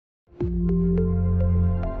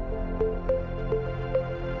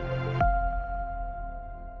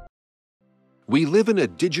We live in a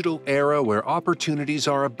digital era where opportunities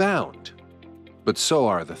are abound, but so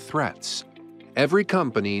are the threats. Every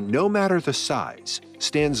company, no matter the size,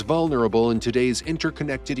 stands vulnerable in today's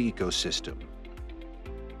interconnected ecosystem.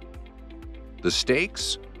 The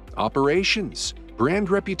stakes, operations, brand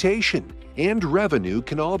reputation, and revenue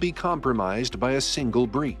can all be compromised by a single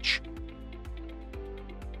breach.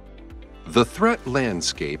 The threat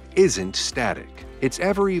landscape isn't static, it's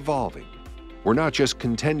ever-evolving. We're not just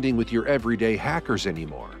contending with your everyday hackers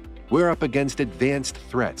anymore. We're up against advanced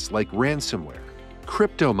threats like ransomware,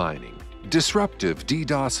 crypto mining, disruptive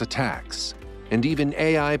DDoS attacks, and even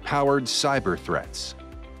AI-powered cyber threats.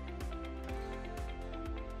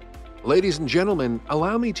 Ladies and gentlemen,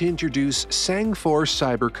 allow me to introduce Sangfor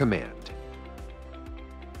Cyber Command,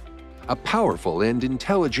 a powerful and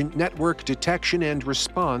intelligent network detection and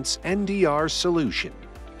response (NDR) solution.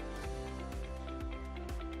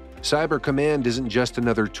 Cyber Command isn't just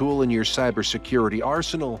another tool in your cybersecurity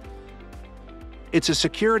arsenal. It's a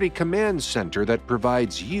security command center that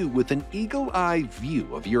provides you with an eagle-eye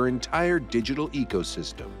view of your entire digital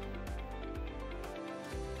ecosystem.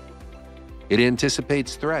 It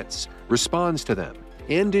anticipates threats, responds to them,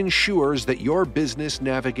 and ensures that your business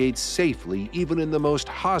navigates safely even in the most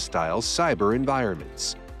hostile cyber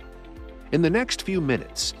environments. In the next few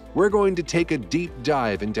minutes, we're going to take a deep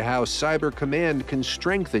dive into how Cyber Command can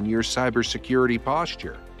strengthen your cybersecurity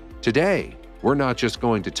posture. Today, we're not just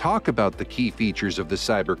going to talk about the key features of the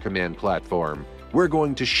Cyber Command platform, we're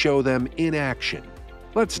going to show them in action.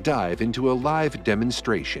 Let's dive into a live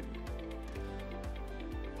demonstration.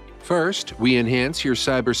 First, we enhance your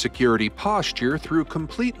cybersecurity posture through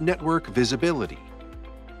complete network visibility.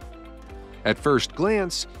 At first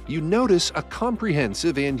glance, you notice a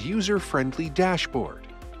comprehensive and user-friendly dashboard.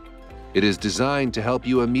 It is designed to help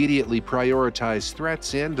you immediately prioritize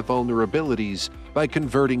threats and vulnerabilities by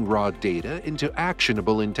converting raw data into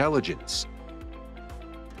actionable intelligence.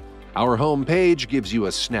 Our home page gives you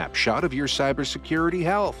a snapshot of your cybersecurity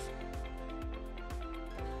health,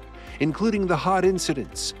 including the hot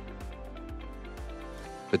incidents,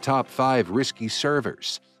 the top 5 risky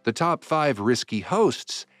servers, the top 5 risky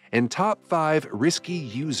hosts, and top 5 risky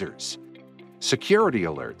users, security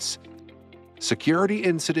alerts, security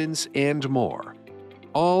incidents, and more,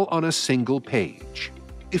 all on a single page.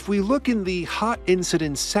 If we look in the Hot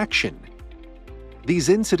Incidents section, these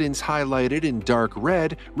incidents highlighted in dark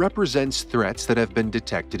red represents threats that have been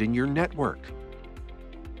detected in your network.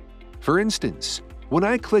 For instance, when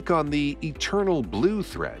I click on the Eternal Blue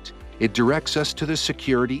threat, it directs us to the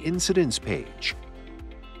Security Incidents page,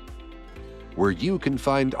 where you can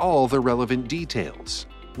find all the relevant details.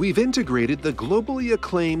 We've integrated the globally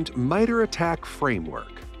acclaimed MITRE ATT&CK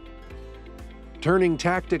framework, turning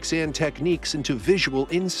tactics and techniques into visual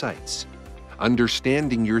insights.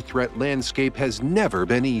 Understanding your threat landscape has never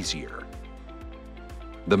been easier.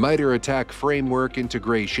 The MITRE ATT&CK framework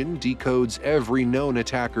integration decodes every known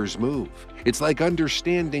attacker's move. It's like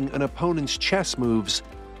understanding an opponent's chess moves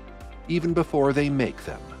even before they make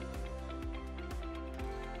them.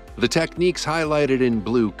 The techniques highlighted in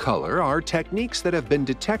blue color are techniques that have been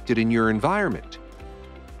detected in your environment.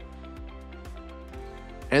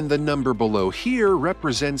 And the number below here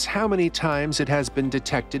represents how many times it has been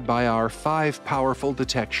detected by our 5 powerful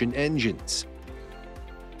detection engines.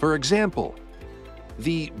 For example,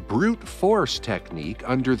 the brute force technique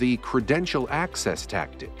under the credential access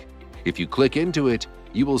tactic. If you click into it,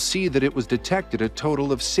 you will see that it was detected a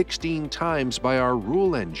total of 16 times by our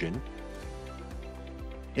rule engine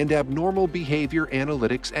and abnormal behavior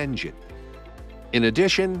analytics engine. In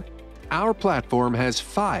addition, our platform has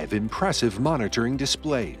 5 impressive monitoring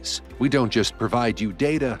displays. We don't just provide you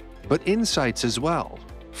data, but insights as well.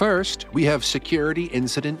 First, we have Security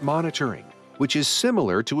Incident Monitoring, which is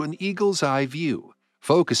similar to an eagle's eye view,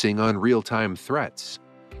 focusing on real-time threats.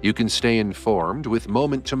 You can stay informed with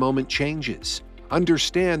moment-to-moment changes,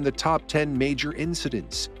 understand the top 10 major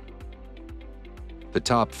incidents, the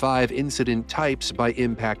top 5 incident types by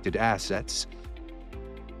impacted assets,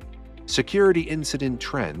 security incident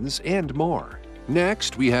trends, and more.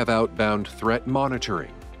 Next, we have Outbound Threat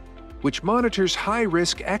Monitoring, which monitors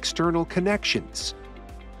high-risk external connections,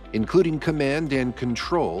 including command and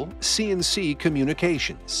control (CNC)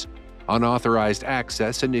 communications, unauthorized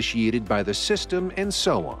access initiated by the system, and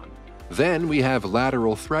so on. Then we have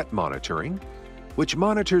Lateral Threat Monitoring, which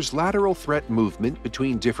monitors lateral threat movement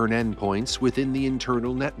between different endpoints within the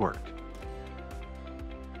internal network.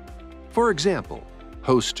 For example,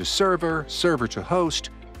 host to server, server to host,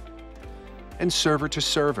 and server to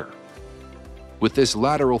server. With this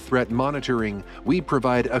lateral threat monitoring, we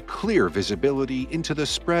provide a clear visibility into the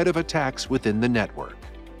spread of attacks within the network.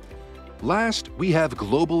 Last, we have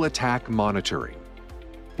Global Attack Monitoring,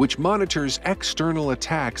 which monitors external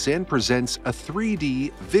attacks and presents a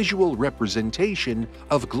 3D visual representation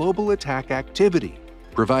of global attack activity,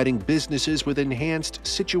 providing businesses with enhanced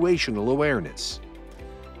situational awareness.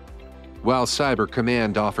 While Cyber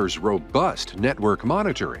Command offers robust network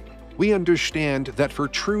monitoring, we understand that for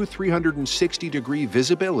true 360-degree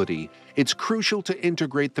visibility, it's crucial to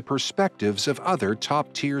integrate the perspectives of other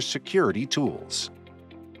top-tier security tools.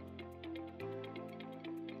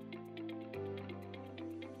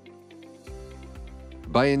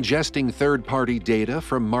 By ingesting third-party data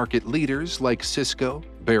from market leaders like Cisco,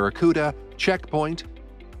 Barracuda, Checkpoint,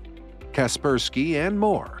 Kaspersky, and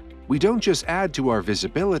more, we don't just add to our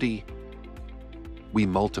visibility, we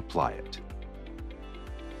multiply it.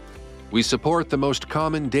 We support the most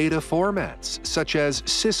common data formats, such as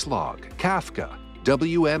syslog, Kafka,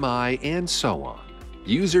 WMI, and so on.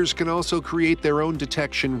 Users can also create their own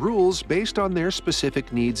detection rules based on their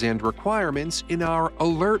specific needs and requirements in our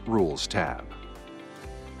Alert Rules tab.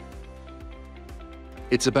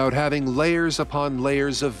 It's about having layers upon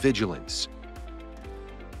layers of vigilance.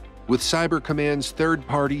 With Cyber Command's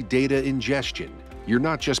third-party data ingestion, you're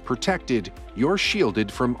not just protected, you're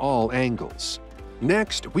shielded from all angles.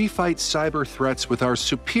 Next, we fight cyber threats with our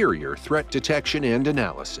superior threat detection and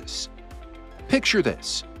analysis. Picture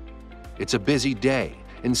this. It's a busy day,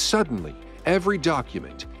 and suddenly, every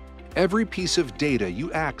document, every piece of data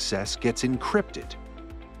you access gets encrypted.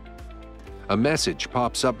 A message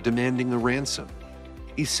pops up demanding a ransom,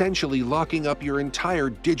 essentially locking up your entire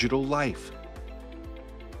digital life.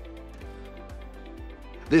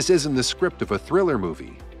 This isn't the script of a thriller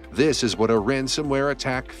movie. This is what a ransomware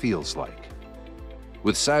attack feels like.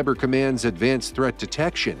 With Cyber Command's advanced threat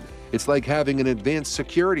detection, it's like having an advanced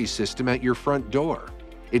security system at your front door.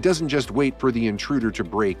 It doesn't just wait for the intruder to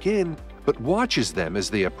break in, but watches them as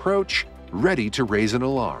they approach, ready to raise an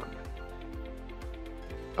alarm.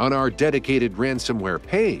 On our dedicated ransomware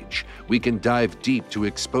page, we can dive deep to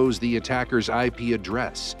expose the attacker's IP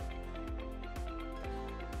address,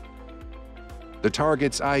 the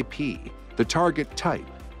target's IP, the target type,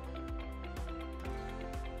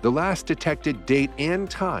 the last detected date and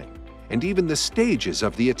time, and even the stages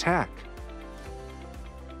of the attack.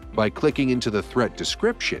 By clicking into the threat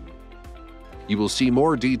description, you will see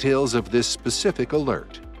more details of this specific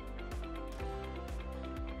alert.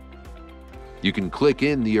 You can click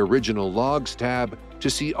in the Original Logs tab to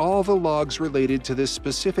see all the logs related to this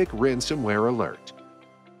specific ransomware alert.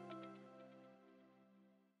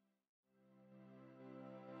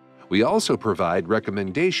 We also provide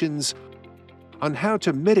recommendations on how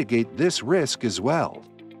to mitigate this risk as well.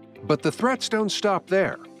 But the threats don't stop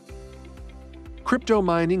there. Crypto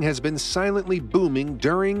mining has been silently booming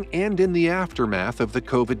during and in the aftermath of the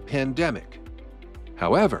COVID pandemic.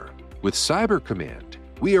 However, with Cyber Command,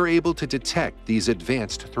 we are able to detect these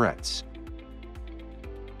advanced threats.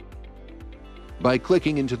 By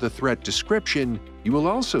clicking into the threat description, you will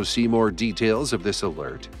also see more details of this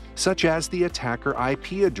alert, such as the attacker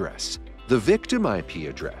IP address, the victim IP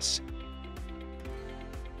address,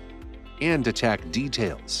 and attack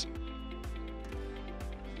details.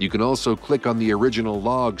 You can also click on the original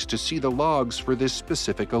logs to see the logs for this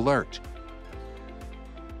specific alert.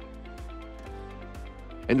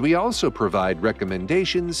 And we also provide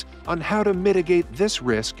recommendations on how to mitigate this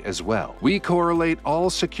risk as well. We correlate all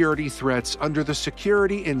security threats under the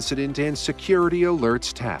Security Incident and Security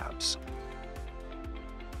Alerts tabs.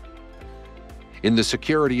 In the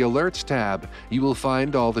Security Alerts tab, you will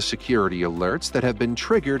find all the security alerts that have been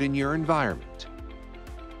triggered in your environment.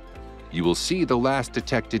 You will see the last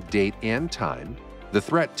detected date and time, the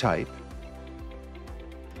threat type,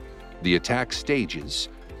 the attack stages,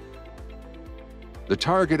 the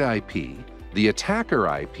target IP, the attacker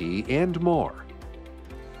IP, and more.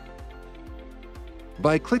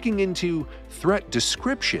 By clicking into Threat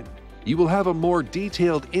Description, you will have a more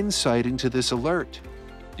detailed insight into this alert.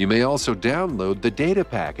 You may also download the data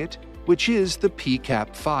packet, which is the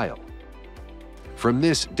PCAP file. From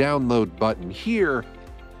this download button here,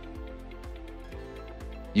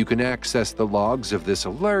 you can access the logs of this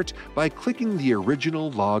alert by clicking the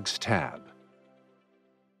Original Logs tab.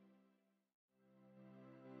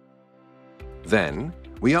 Then,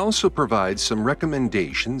 we also provide some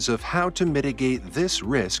recommendations of how to mitigate this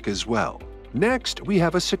risk as well. Next, we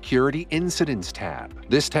have a Security Incidents tab.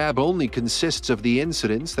 This tab only consists of the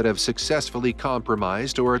incidents that have successfully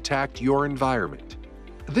compromised or attacked your environment.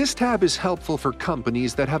 This tab is helpful for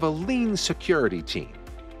companies that have a lean security team.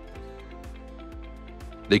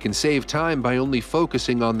 They can save time by only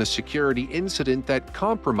focusing on the security incident that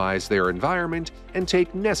compromised their environment and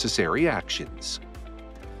take necessary actions.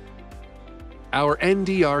 Our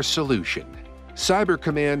NDR solution, Cyber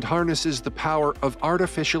Command, harnesses the power of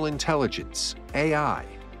artificial intelligence, AI,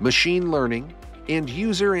 machine learning, and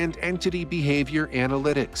user and entity behavior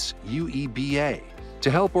analytics, UEBA, to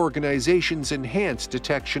help organizations enhance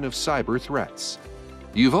detection of cyber threats.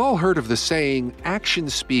 You've all heard of the saying,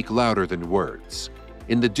 actions speak louder than words.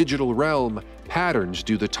 In the digital realm, patterns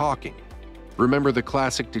do the talking. Remember the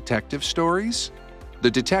classic detective stories?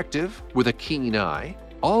 The detective, with a keen eye,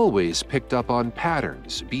 always picked up on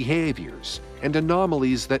patterns, behaviors, and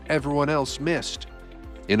anomalies that everyone else missed.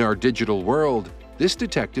 In our digital world, this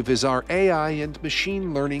detective is our AI and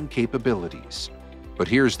machine learning capabilities. But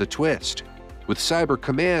here's the twist. With Cyber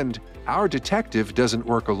Command, our detective doesn't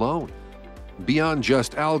work alone. Beyond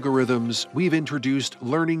just algorithms, we've introduced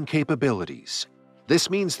learning capabilities. This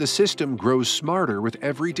means the system grows smarter with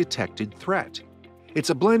every detected threat.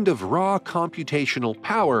 It's a blend of raw computational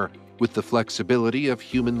power with the flexibility of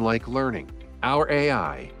human-like learning. Our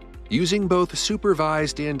AI, using both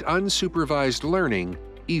supervised and unsupervised learning,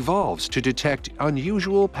 evolves to detect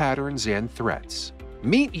unusual patterns and threats.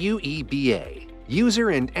 Meet UEBA, User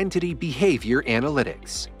and Entity Behavior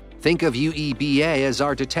Analytics. Think of UEBA as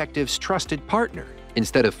our detective's trusted partner.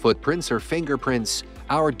 Instead of footprints or fingerprints,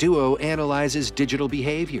 our duo analyzes digital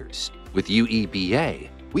behaviors. With UEBA,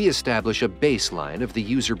 we establish a baseline of the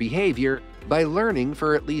user behavior by learning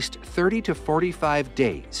for at least 30 to 45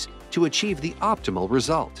 days to achieve the optimal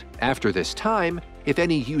result. After this time, if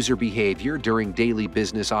any user behavior during daily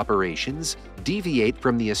business operations deviate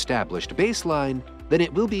from the established baseline, then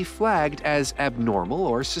it will be flagged as abnormal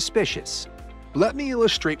or suspicious. Let me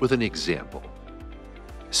illustrate with an example.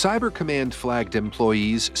 Cyber Command flagged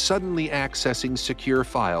employees suddenly accessing secure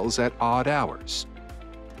files at odd hours,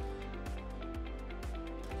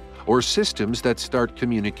 or systems that start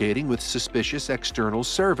communicating with suspicious external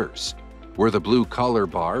servers, where the blue color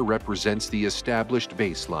bar represents the established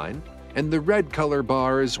baseline and the red color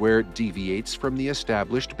bar is where it deviates from the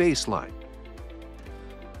established baseline.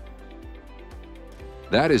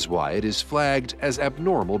 That is why it is flagged as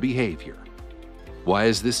abnormal behavior. Why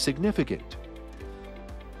is this significant?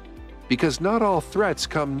 Because not all threats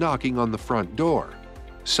come knocking on the front door.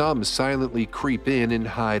 Some silently creep in and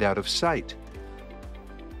hide out of sight.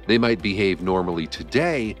 They might behave normally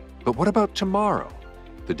today, but what about tomorrow?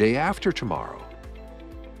 The day after tomorrow?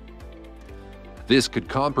 This could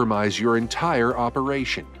compromise your entire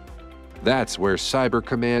operation. That's where Cyber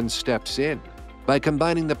Command steps in. By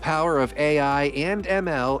combining the power of AI and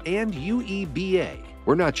ML and UEBA,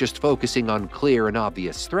 we're not just focusing on clear and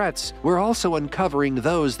obvious threats, we're also uncovering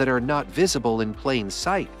those that are not visible in plain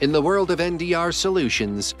sight. In the world of NDR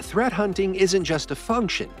solutions, threat hunting isn't just a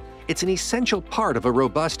function, it's an essential part of a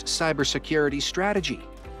robust cybersecurity strategy.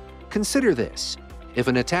 Consider this. If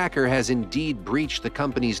an attacker has indeed breached the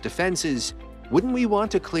company's defenses, wouldn't we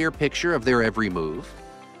want a clear picture of their every move?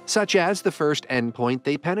 Such as the first endpoint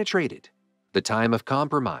they penetrated, the time of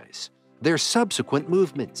compromise, their subsequent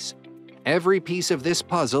movements. Every piece of this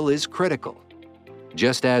puzzle is critical.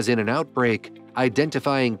 Just as in an outbreak,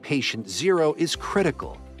 identifying patient zero is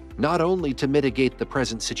critical, not only to mitigate the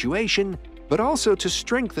present situation, but also to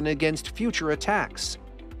strengthen against future attacks.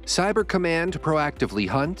 Cyber Command proactively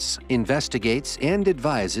hunts, investigates, and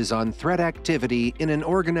advises on threat activity in an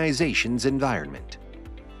organization's environment.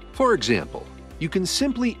 For example, you can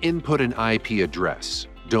simply input an IP address,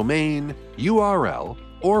 domain, URL,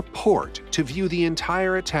 or port to view the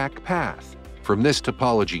entire attack path. From this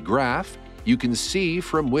topology graph, you can see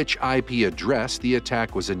from which IP address the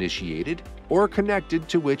attack was initiated or connected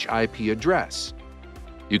to which IP address.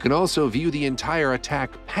 You can also view the entire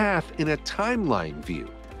attack path in a timeline view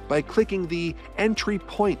by clicking the Entry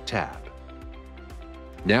Point tab.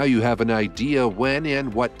 Now you have an idea when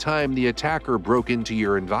and what time the attacker broke into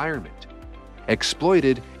your environment,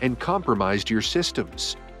 exploited and compromised your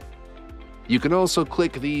systems. You can also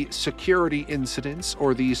click the Security Incidents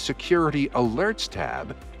or the Security Alerts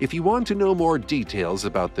tab if you want to know more details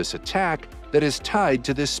about this attack that is tied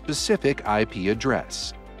to this specific IP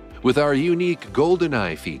address. With our unique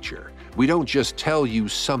GoldenEye feature, we don't just tell you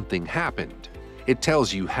something happened. It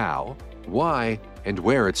tells you how, why, and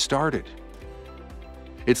where it started.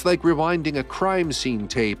 It's like rewinding a crime scene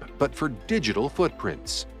tape, but for digital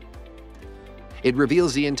footprints. It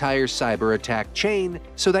reveals the entire cyber attack chain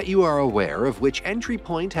so that you are aware of which entry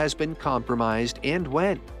point has been compromised and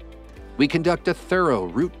when. We conduct a thorough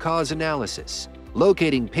root cause analysis,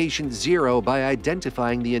 locating patient zero by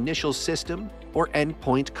identifying the initial system or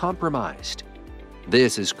endpoint compromised.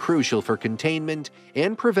 This is crucial for containment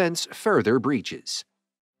and prevents further breaches.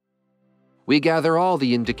 We gather all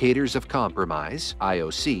the indicators of compromise,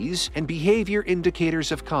 IOCs, and behavior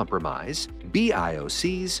indicators of compromise,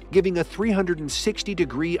 BIOCs, giving a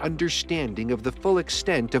 360-degree understanding of the full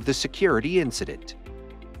extent of the security incident.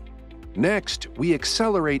 Next, we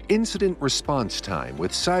accelerate incident response time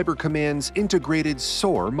with Cyber Command's integrated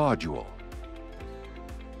SOAR module.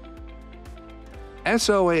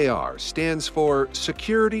 SOAR stands for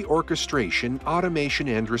Security Orchestration, Automation,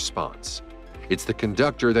 and Response. It's the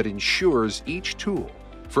conductor that ensures each tool,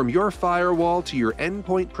 from your firewall to your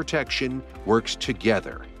endpoint protection, works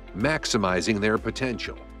together, maximizing their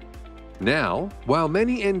potential. Now, while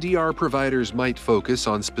many NDR providers might focus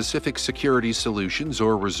on specific security solutions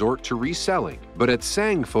or resort to reselling, but at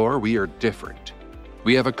Sangfor we are different.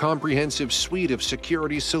 We have a comprehensive suite of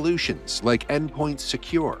security solutions like Endpoint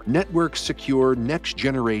Secure, Network Secure Next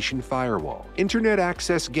Generation Firewall, Internet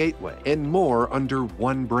Access Gateway, and more under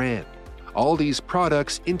one brand. All these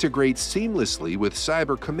products integrate seamlessly with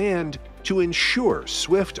Cyber Command to ensure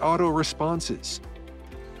swift auto responses,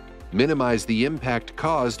 minimize the impact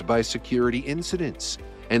caused by security incidents,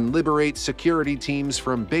 and liberate security teams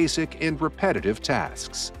from basic and repetitive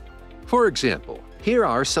tasks. For example, here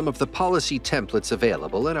are some of the policy templates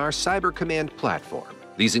available in our Cyber Command platform.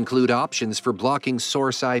 These include options for blocking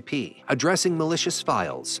source IP, addressing malicious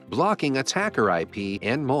files, blocking attacker IP,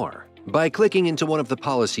 and more. By clicking into one of the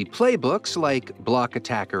policy playbooks like Block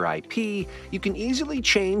Attacker IP, you can easily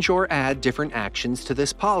change or add different actions to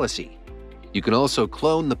this policy. You can also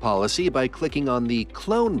clone the policy by clicking on the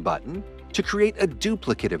Clone button to create a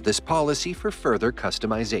duplicate of this policy for further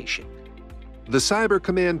customization. The Cyber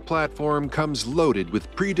Command platform comes loaded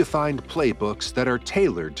with predefined playbooks that are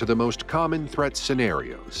tailored to the most common threat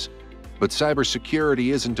scenarios. But cybersecurity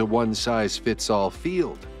isn't a one-size-fits-all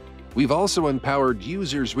field. We've also empowered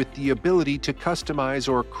users with the ability to customize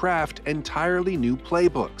or craft entirely new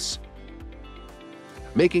playbooks,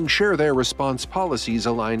 making sure their response policies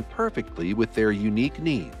align perfectly with their unique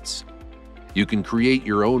needs. You can create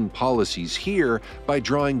your own policies here by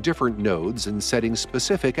drawing different nodes and setting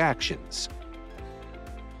specific actions.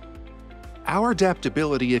 Our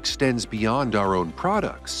adaptability extends beyond our own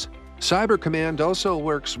products. Cyber Command also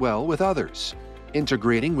works well with others,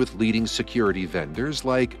 integrating with leading security vendors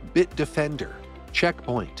like Bitdefender,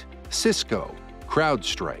 Checkpoint, Cisco,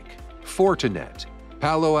 CrowdStrike, Fortinet,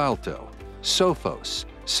 Palo Alto, Sophos,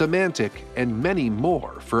 Symantec, and many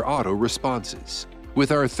more for auto responses.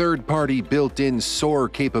 With our third-party built-in SOAR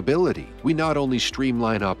capability, we not only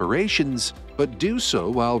streamline operations, but do so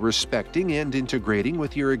while respecting and integrating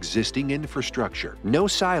with your existing infrastructure. No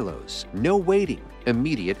silos, no waiting,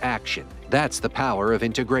 immediate action. That's the power of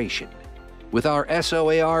integration. With our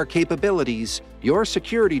SOAR capabilities, your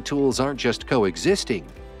security tools aren't just coexisting,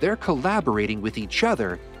 they're collaborating with each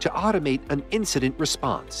other to automate an incident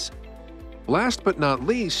response. Last but not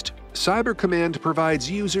least, Cyber Command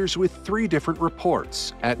provides users with 3 different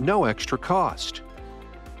reports at no extra cost.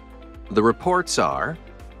 The reports are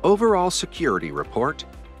Overall Security Report,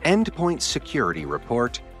 Endpoint Security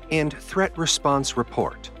Report, and Threat Response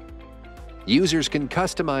Report. Users can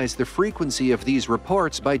customize the frequency of these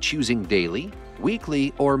reports by choosing daily,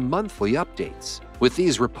 weekly, or monthly updates. With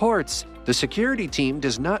these reports, the security team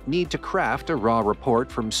does not need to craft a raw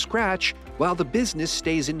report from scratch while the business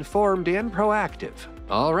stays informed and proactive.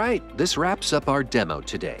 All right, this wraps up our demo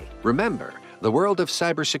today. Remember, the world of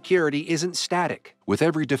cybersecurity isn't static. With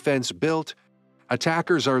every defense built,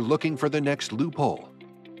 attackers are looking for the next loophole.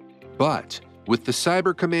 But with the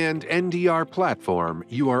Cyber Command NDR platform,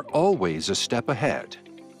 you are always a step ahead.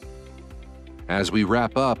 As we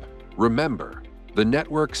wrap up, remember, the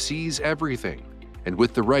network sees everything, and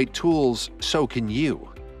with the right tools, so can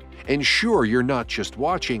you. Ensure you're not just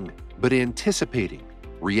watching, but anticipating,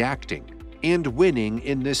 reacting, and winning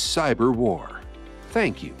in this cyber war.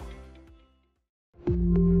 Thank you.